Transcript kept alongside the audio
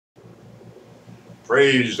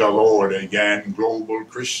Praise the Lord again, global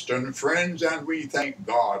Christian friends, and we thank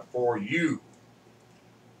God for you.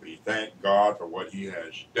 We thank God for what He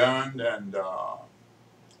has done, and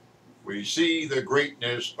we see the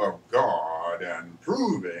greatness of God, and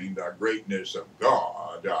proving the greatness of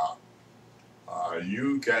God,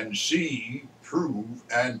 you can see, prove,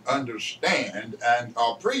 and understand and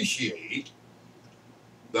appreciate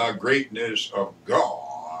the greatness of God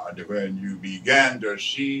when you begin to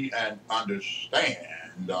see and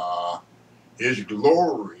understand His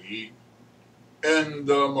glory in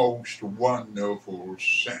the most wonderful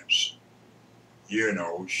sense.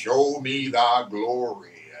 Show me thy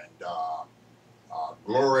glory and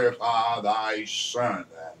glorify thy Son,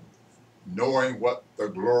 and knowing what the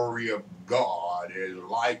glory of God is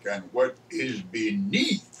like and what is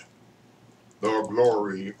beneath the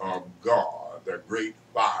glory of God, the great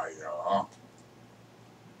fire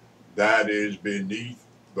that is beneath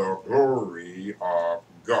the glory of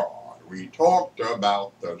God. We talked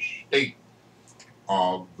about the state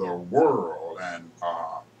of the world, and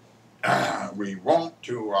we want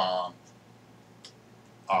to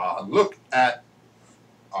look at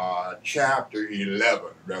chapter 11,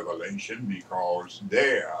 Revelation, because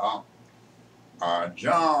there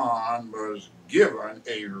John was given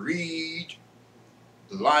a reed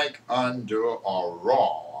like unto a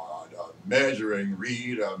rod, a measuring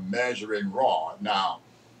reed, a measuring rod. Now,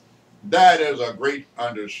 that is a great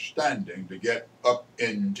understanding to get up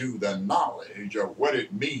into the knowledge of what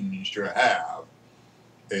it means to have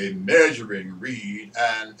a measuring reed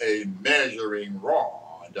and a measuring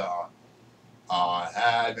rod,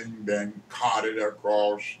 having been carted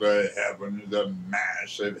across the heavens, the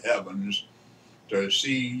massive heavens, to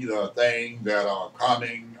see the things that are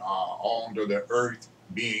coming onto the earth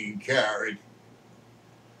being carried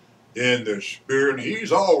in the spirit. And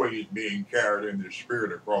he's always being carried in the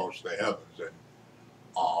spirit across the heavens,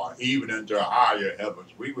 and even into higher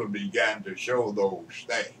heavens. We will begin to show those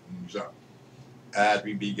things as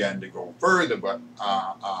we begin to go further. But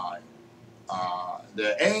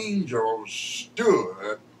the angel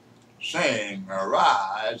stood, saying,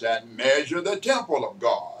 "Arise and measure the temple of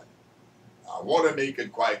God." I want to make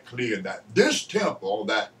it quite clear that this temple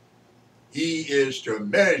that he is to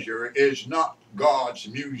measure is not God's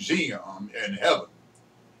museum in heaven.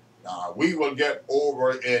 Now, we will get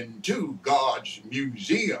over into God's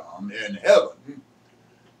museum in heaven,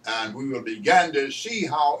 and we will begin to see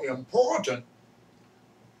how important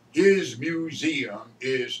his museum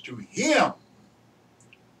is to him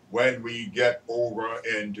when we get over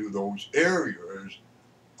into those areas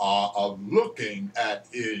of looking at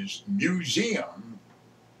his museum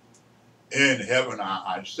in heaven.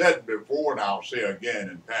 I said before, and I'll say again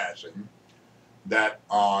in passing, that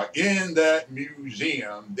in that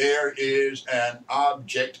museum there is an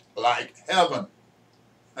object like heaven.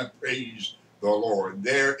 Praise the Lord.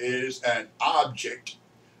 There is an object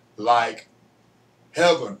like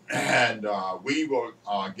heaven, and we will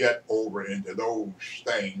get over into those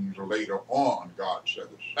things later on. God said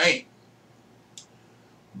the same.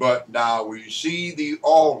 But now we see the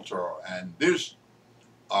altar, and this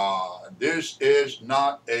is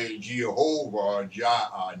not a Jehovah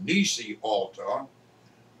Nissi altar.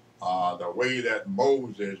 The way that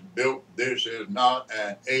Moses built this is not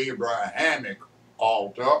an Abrahamic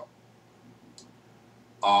altar.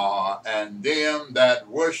 And them that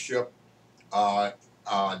worship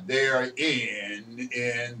therein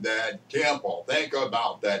in that temple. Think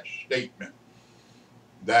about that statement,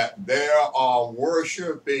 that there are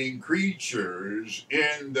worshiping creatures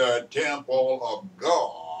in the temple of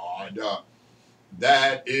God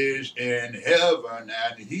that is in heaven,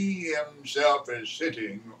 and he himself is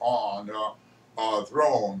sitting on a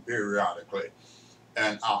throne periodically.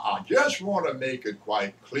 And I just want to make it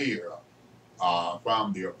quite clear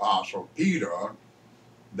from the Apostle Peter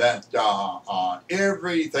that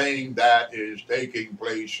everything that is taking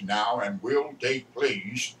place now and will take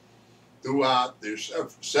place throughout this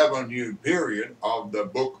 7-year period of the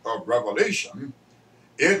book of Revelation,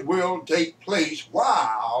 it will take place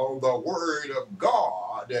while the Word of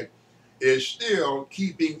God is still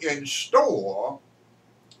keeping in store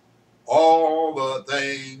all the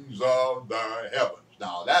things of the heavens.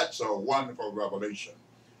 Now, that's a wonderful revelation.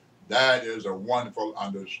 That is a wonderful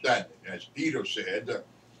understanding. As Peter said,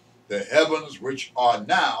 the heavens which are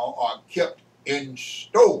now are kept in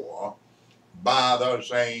store by the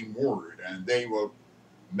same word, and they will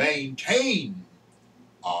maintain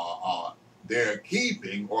their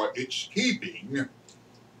keeping or its keeping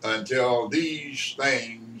until these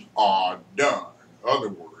things are done. In other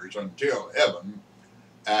words, until heaven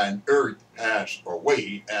and earth pass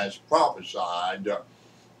away as prophesied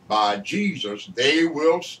by Jesus, they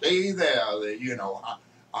will stay there.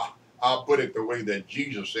 I'll put it the way that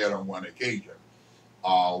Jesus said on one occasion.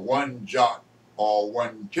 One jot or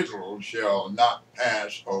one tittle shall not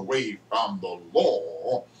pass away from the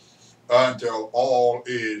law until all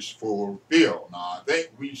is fulfilled. Now, I think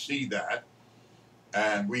we see that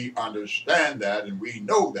and we understand that and we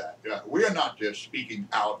know that. We're not just speaking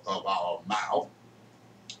out of our mouth,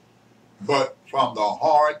 but from the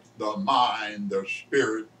heart, the mind, the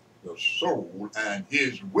spirit, the soul, and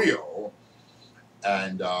His will.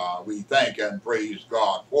 And we thank and praise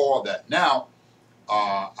God for that. Now,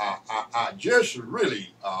 I just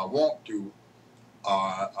really want to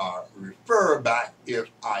refer back,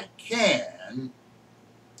 if I can,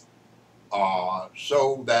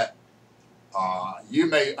 so that you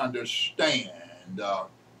may understand.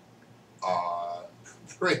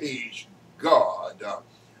 Praise God.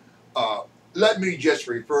 Let me just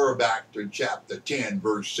refer back to chapter 10,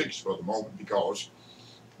 verse 6 for the moment, because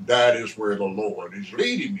that is where the Lord is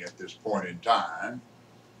leading me at this point in time.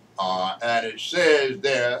 And it says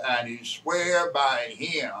there, and he sware by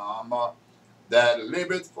him that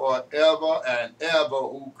liveth forever and ever,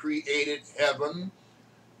 who created heaven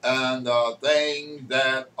and the things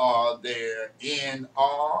that are therein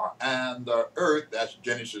are, and the earth, that's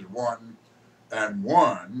Genesis 1 and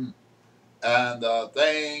 1, and the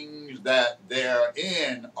things that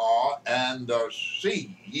therein are, and the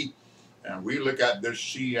sea. And we look at the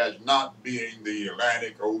sea as not being the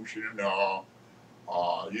Atlantic Ocean or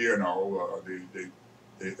the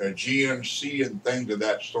Aegean Sea and things of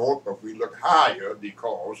that sort, but we look higher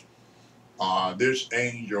because this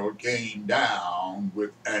angel came down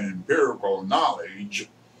with an empirical knowledge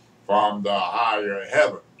from the higher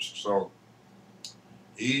heavens. So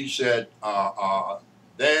he said,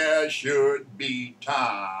 there should be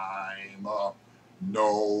time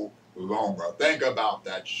no longer. Think about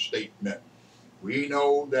that statement. We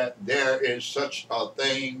know that there is such a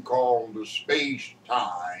thing called the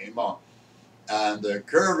space-time and the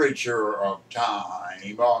curvature of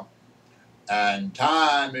time. And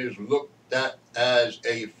time is looked at as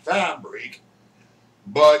a fabric,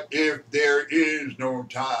 but if there is no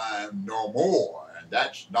time no more, and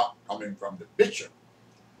that's not coming from the picture,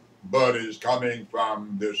 but is coming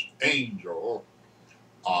from this angel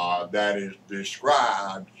that is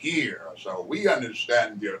described here. So we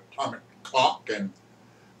understand the atomic clock and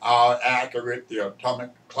how accurate the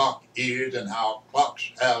atomic clock is, and how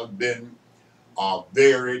clocks have been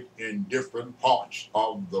varied in different parts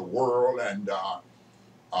of the world and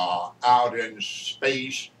out in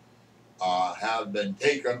space have been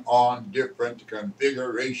taken on different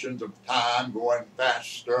configurations of time, going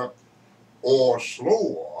faster or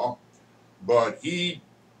slower, but he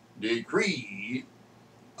decreed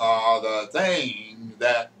the thing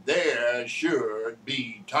that there should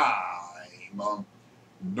be time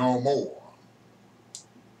no more.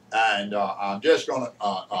 And I'm just going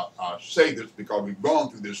to say this because we've gone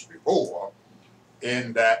through this before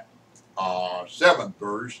in that 7th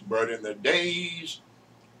verse. But in the days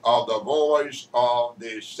of the voice of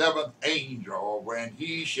the 7th angel, when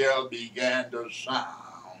he shall begin to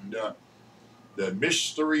sound, the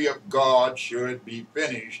mystery of God should be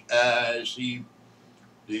finished, as he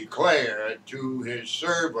declared to his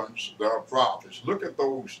servants the prophets. Look at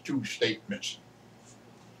those two statements.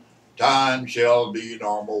 Time shall be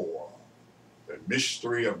no more. The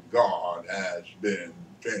mystery of God has been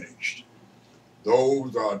finished.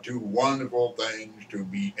 Those are two wonderful things to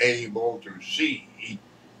be able to see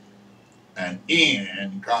an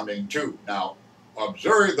end coming to. Now,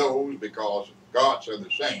 observe those, because God said the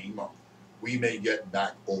same. We may get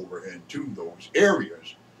back over into those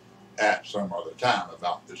areas at some other time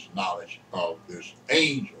about this knowledge of this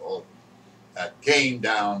angel that came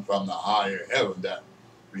down from the higher heaven that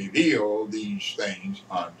revealed these things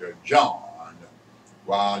unto John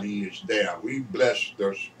while he is there. We bless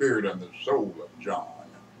the spirit and the soul of John.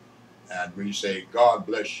 And we say, God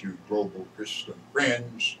bless you, global Christian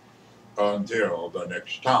friends, until the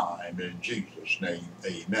next time. In Jesus' name,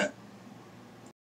 amen.